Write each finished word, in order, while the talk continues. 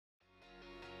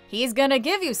He's gonna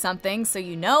give you something so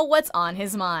you know what's on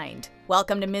his mind.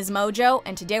 Welcome to Ms. Mojo,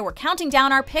 and today we're counting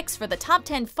down our picks for the top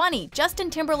 10 funny Justin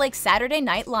Timberlake Saturday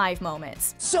Night Live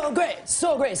moments. So great,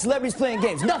 celebrities playing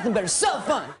games, nothing better, so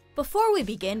fun! Before we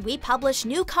begin, we publish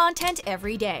new content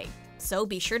every day. So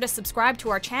be sure to subscribe to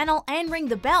our channel and ring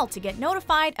the bell to get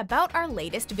notified about our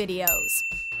latest videos.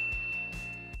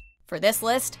 For this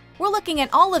list, we're looking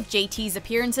at all of JT's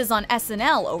appearances on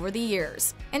SNL over the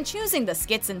years, and choosing the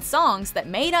skits and songs that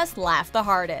made us laugh the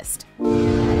hardest.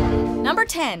 Number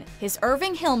 10, his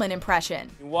Irving Hillman impression.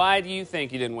 Why do you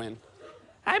think you didn't win?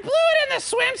 I blew it in the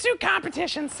swimsuit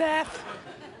competition, Seth.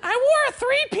 I wore a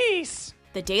three-piece.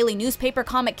 The daily newspaper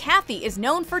comic Kathy is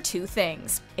known for two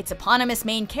things: its eponymous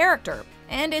main character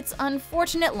and its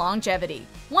unfortunate longevity.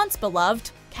 Once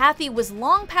beloved, Kathy was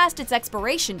long past its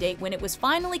expiration date when it was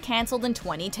finally canceled in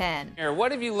 2010.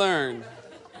 What have you learned?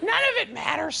 None of it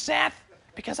matters, Seth,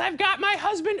 because I've got my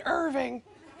husband Irving,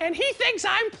 and he thinks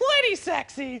I'm plenty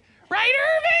sexy. Right,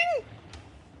 Irving?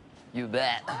 You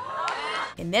bet.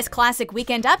 In this classic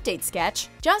Weekend Update sketch,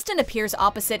 Justin appears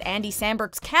opposite Andy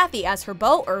Samberg's Kathy as her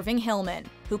beau Irving Hillman,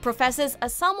 who professes a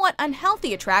somewhat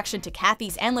unhealthy attraction to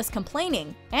Kathy's endless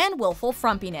complaining and willful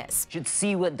frumpiness. Should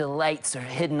see what delights are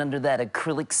hidden under that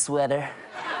acrylic sweater.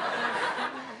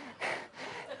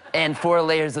 And 4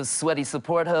 layers of sweaty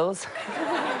support hose.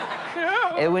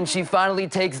 And when she finally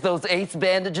takes those ace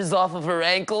bandages off of her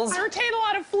ankles, I retain a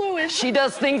lot of fluid. she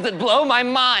does things that blow my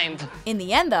mind. In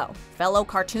the end, though, fellow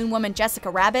cartoon woman Jessica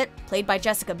Rabbit, played by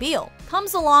Jessica Biel,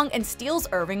 comes along and steals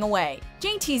Irving away.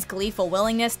 JT's gleeful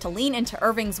willingness to lean into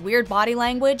Irving's weird body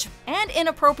language and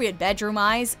inappropriate bedroom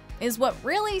eyes is what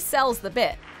really sells the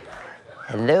bit.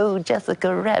 Hello,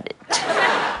 Jessica Rabbit.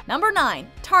 Number 9,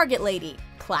 Target Lady,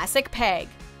 classic Peg.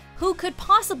 Who could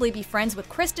possibly be friends with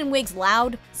Kristen Wiig's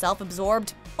loud,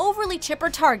 self-absorbed, overly chipper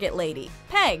Target Lady?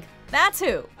 Peg, that's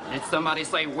who. Did somebody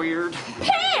say weird?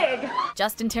 Peg!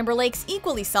 Justin Timberlake's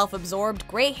equally self-absorbed,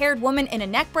 gray-haired woman in a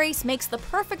neck brace makes the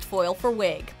perfect foil for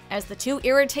Wiig, as the two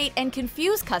irritate and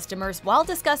confuse customers while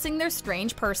discussing their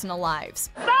strange personal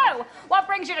lives. So, what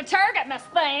brings you to Target, Miss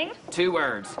Thing? 2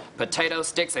 words, potato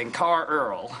sticks and Car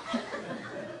Earl.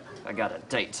 I got a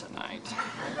date tonight.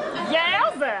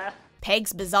 Yowza!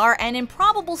 Peg's bizarre and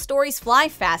improbable stories fly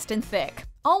fast and thick,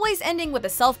 always ending with a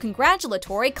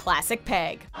self-congratulatory classic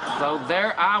Peg. So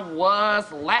there I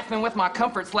was, laughing with my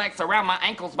comfort slacks around my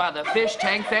ankles by the fish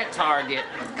tanks at Target.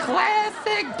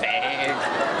 Classic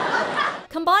Peg.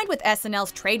 Combined with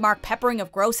SNL's trademark peppering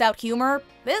of gross-out humor,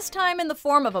 this time in the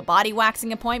form of a body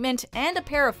waxing appointment and a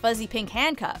pair of fuzzy pink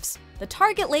handcuffs, the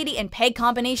Target Lady and Peg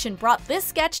combination brought this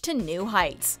sketch to new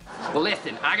heights. Well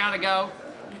listen, I gotta go.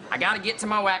 I gotta get to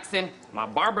my waxing. My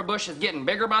barber bush is getting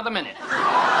bigger by the minute.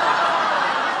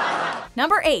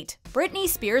 Number 8, Britney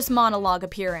Spears' monologue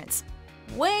appearance.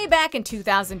 Way back in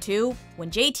 2002, when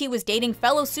JT was dating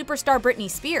fellow superstar Britney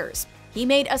Spears, he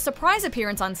made a surprise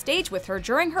appearance on stage with her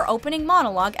during her opening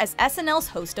monologue as SNL's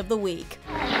Host of the Week.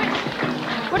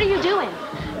 What are you doing?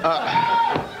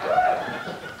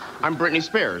 I'm Britney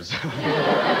Spears.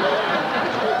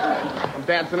 I'm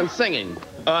dancing and singing.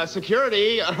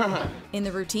 Security. In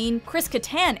the routine, Chris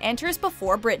Kattan enters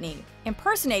before Britney,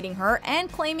 impersonating her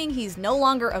and claiming he's no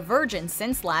longer a virgin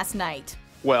since last night.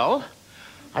 Well,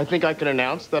 I think I can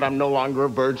announce that I'm no longer a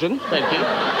virgin. Thank you.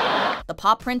 The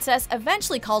pop princess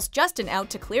eventually calls Justin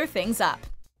out to clear things up,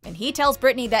 and he tells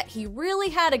Britney that he really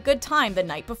had a good time the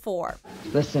night before.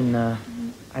 Listen,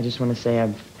 I just want to say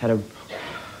I've had a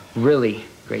really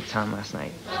great time last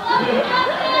night.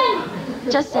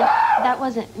 Justin, that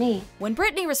wasn't me. When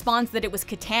Britney responds that it was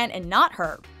Kattan and not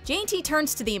her, JT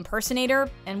turns to the impersonator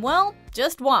and, well,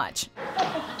 just watch.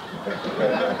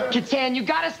 Kattan, you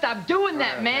gotta stop doing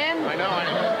that, man! I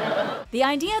know. The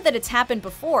idea that it's happened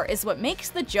before is what makes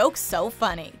the joke so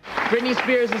funny. Britney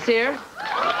Spears is here.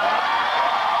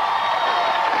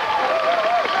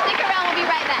 Stick around, we'll be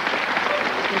right back.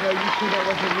 You sure that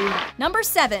wasn't you? Number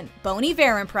 7, Bon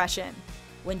Iver impression.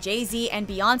 When Jay-Z and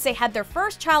Beyonce had their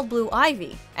first child, Blue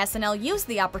Ivy, SNL used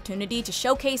the opportunity to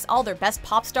showcase all their best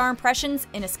pop star impressions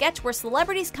in a sketch where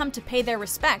celebrities come to pay their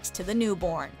respects to the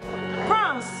newborn.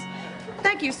 Proms,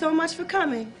 thank you so much for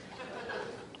coming.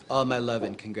 All my love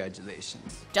and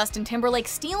congratulations. Justin Timberlake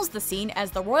steals the scene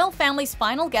as the royal family's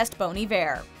final guest, Bon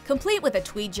Iver, complete with a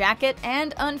tweed jacket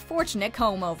and unfortunate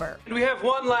comb-over. We have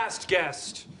one last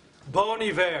guest, Bon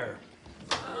Iver.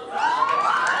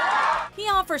 He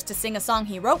offers to sing a song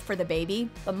he wrote for the baby,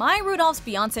 but Maya Rudolph's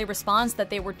Beyonce responds that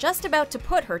they were just about to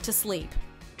put her to sleep.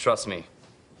 Trust me,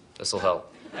 this'll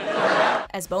help.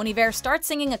 As Bon Iver starts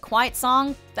singing a quiet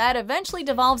song that eventually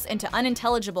devolves into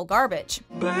unintelligible garbage.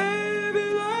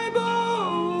 Baby, like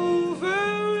Bon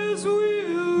Iver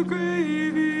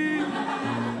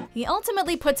he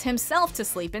ultimately puts himself to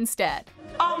sleep instead.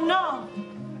 Oh no!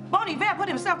 Bon Iver put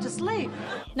himself to sleep.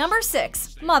 Number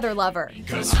 6. Motherlover.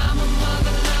 Cause I'm a mother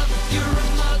lover, you're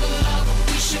a mother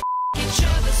lover. We should each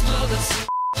other's mothers,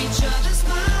 each other's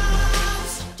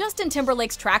moms. Justin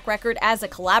Timberlake's track record as a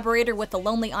collaborator with The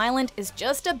Lonely Island is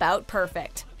just about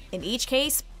perfect. In each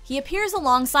case, he appears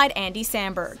alongside Andy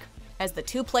Samberg, as the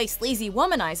two play sleazy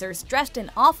womanizers dressed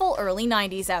in awful early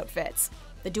 90s outfits.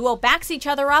 The duo backs each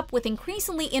other up with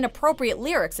increasingly inappropriate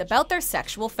lyrics about their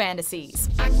sexual fantasies.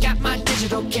 I got my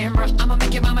digital camera, I'ma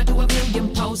make your mama do a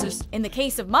million poses. In the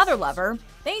case of Motherlover,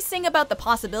 they sing about the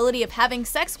possibility of having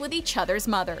sex with each other's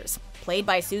mothers, played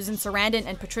by Susan Sarandon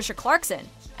and Patricia Clarkson,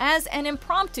 as an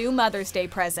impromptu Mother's Day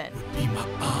present. It would be my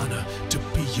honor to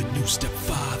be your new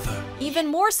stepfather. Even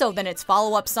more so than its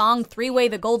follow-up song, Three-Way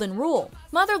the Golden Rule,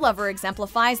 Motherlover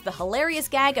exemplifies the hilarious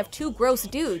gag of two gross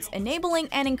dudes enabling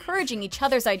and encouraging each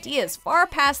other's ideas far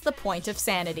past the point of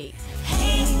sanity.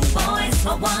 Hey boys,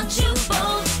 I want you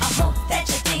both. I hope that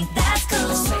you think that's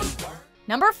cool.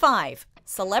 Number 5.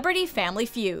 Celebrity Family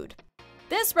Feud.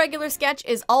 This regular sketch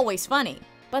is always funny,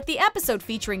 but the episode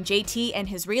featuring JT and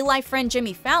his real-life friend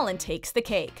Jimmy Fallon takes the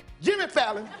cake. Jimmy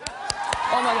Fallon.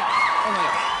 Oh my god, oh my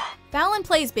god. Fallon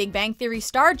plays Big Bang Theory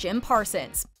star Jim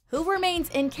Parsons, who remains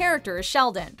in character as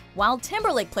Sheldon, while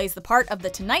Timberlake plays the part of The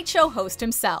Tonight Show host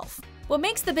himself. What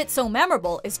makes the bit so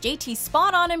memorable is JT's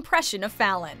spot-on impression of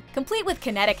Fallon, complete with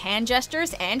kinetic hand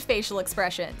gestures and facial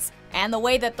expressions, and the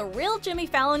way that the real Jimmy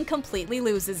Fallon completely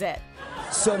loses it.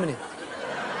 So many.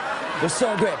 They're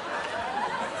so great.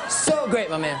 So great,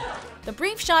 my man. The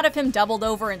brief shot of him doubled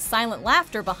over in silent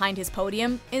laughter behind his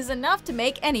podium is enough to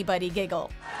make anybody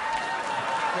giggle.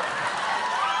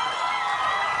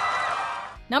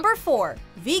 Number 4.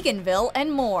 Veganville and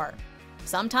more.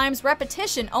 Sometimes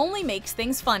repetition only makes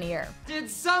things funnier. Did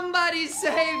somebody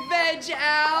say veg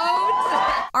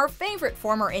out? Our favorite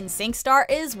former NSYNC star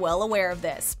is well aware of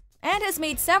this, and has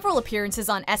made several appearances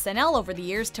on SNL over the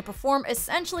years to perform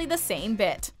essentially the same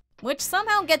bit, which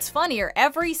somehow gets funnier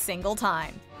every single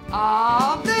time.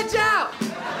 Aw, veg out!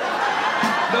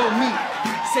 No meat,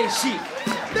 say sheep.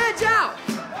 Veg out!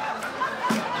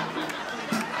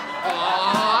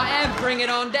 Aw, and bring it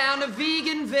on down to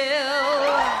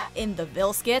Veganville. In the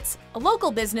Ville skits, a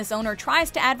local business owner tries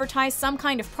to advertise some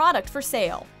kind of product for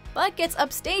sale, but gets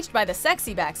upstaged by the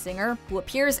sexy back singer, who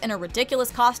appears in a ridiculous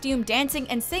costume dancing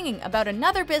and singing about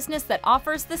another business that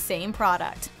offers the same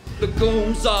product.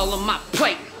 Legumes all on my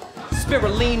plate,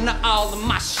 spirulina all in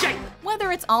my shake.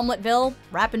 Whether it's Omeleteville,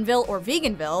 Rappinville, or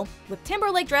Veganville, with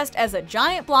Timberlake dressed as a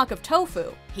giant block of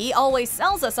tofu, he always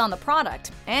sells us on the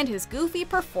product and his goofy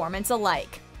performance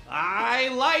alike. I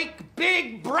like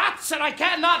big brats, and I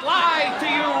cannot lie to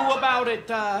you about it.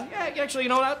 Yeah, actually, you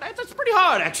know, that's pretty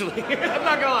hard, actually. I'm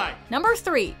not gonna lie. Number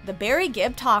 3. The Barry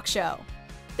Gibb Talk Show.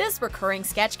 This recurring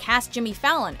sketch casts Jimmy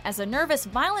Fallon as a nervous,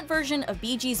 violent version of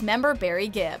Bee Gees member Barry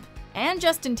Gibb, and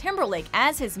Justin Timberlake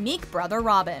as his meek brother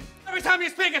Robin. Every time you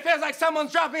speak, it feels like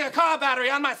someone's dropping a car battery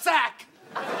on my sack.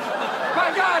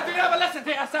 My God, you never listen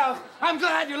to yourself. I'm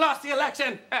glad you lost the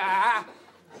election.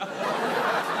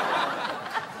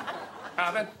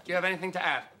 Robin, do you have anything to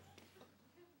add?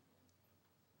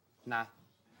 Nah.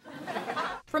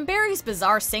 From Barry's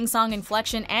bizarre sing-song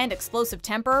inflection and explosive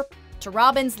temper, to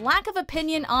Robin's lack of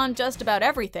opinion on just about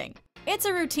everything, it's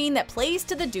a routine that plays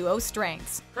to the duo's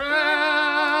strengths.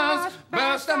 Cross,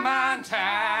 Bustamante,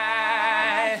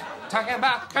 talking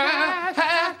about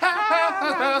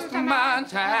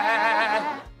Bustamante.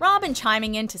 Robin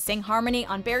chiming in to sing harmony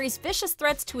on Barry's vicious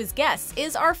threats to his guests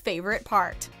is our favorite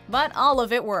part, but all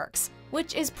of it works,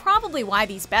 which is probably why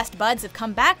these best buds have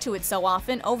come back to it so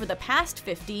often over the past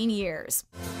 15 years.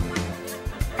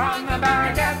 From the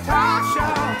Barry Gibb Talk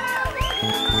Show,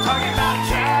 talking about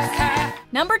jazz.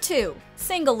 Number 2.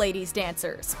 Single Ladies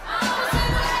Dancers.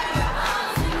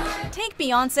 Take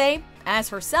Beyoncé, as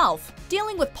herself,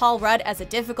 dealing with Paul Rudd as a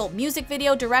difficult music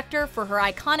video director for her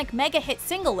iconic mega-hit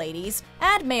Single Ladies,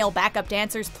 add male backup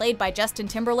dancers played by Justin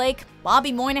Timberlake,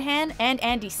 Bobby Moynihan, and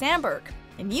Andy Samberg,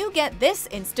 and you get this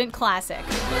instant classic.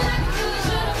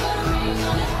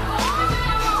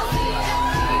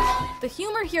 The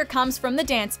humor here comes from the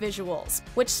dance visuals,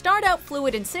 which start out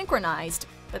fluid and synchronized,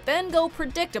 but then go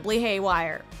predictably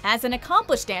haywire. As an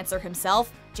accomplished dancer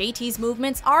himself, JT's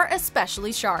movements are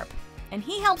especially sharp, and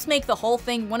he helps make the whole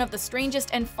thing one of the strangest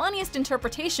and funniest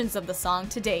interpretations of the song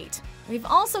to date. We've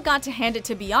also got to hand it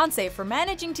to Beyoncé for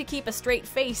managing to keep a straight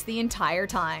face the entire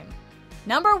time.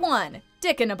 Number 1.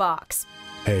 Dick in a Box.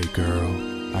 Hey girl,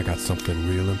 I got something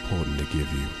real important to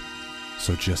give you,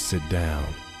 so just sit down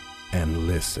and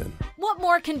listen. What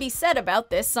more can be said about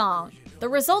this song? The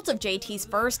result of JT's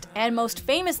first and most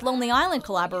famous Lonely Island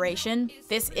collaboration,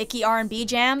 this icky R&B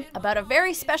jam about a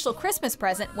very special Christmas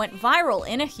present went viral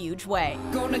in a huge way.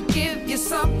 Gonna give you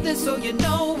something so you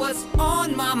know what's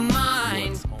on my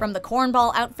mind. From the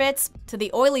cornball outfits to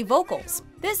the oily vocals,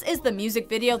 this is the music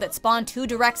video that spawned 2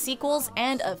 direct sequels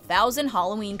and 1,000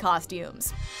 Halloween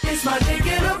costumes. It's my dick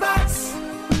in a box.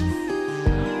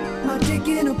 My dick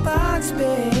in a box,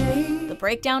 babe. The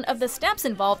breakdown of the steps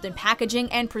involved in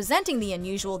packaging and presenting the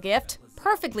unusual gift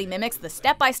perfectly mimics the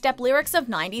step-by-step lyrics of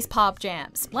 90s pop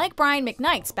jams, like Brian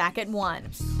McKnight's Back at 1.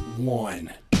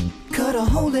 1, Cut a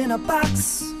hole in a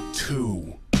box.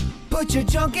 2, Put your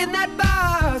junk in that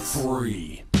box.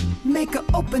 3. Make her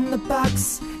open the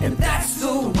box, and that's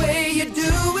the way you do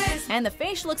it. And the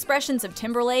facial expressions of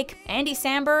Timberlake, Andy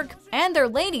Samberg, and their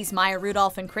ladies Maya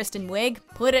Rudolph and Kristen Wiig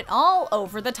put it all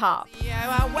over the top. Yeah,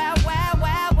 wow, wow,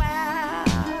 wow, wow.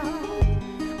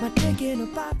 My dick in a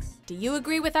box. Do you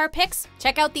agree with our picks?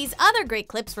 Check out these other great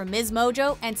clips from Ms.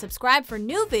 Mojo and subscribe for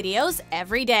new videos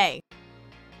every day.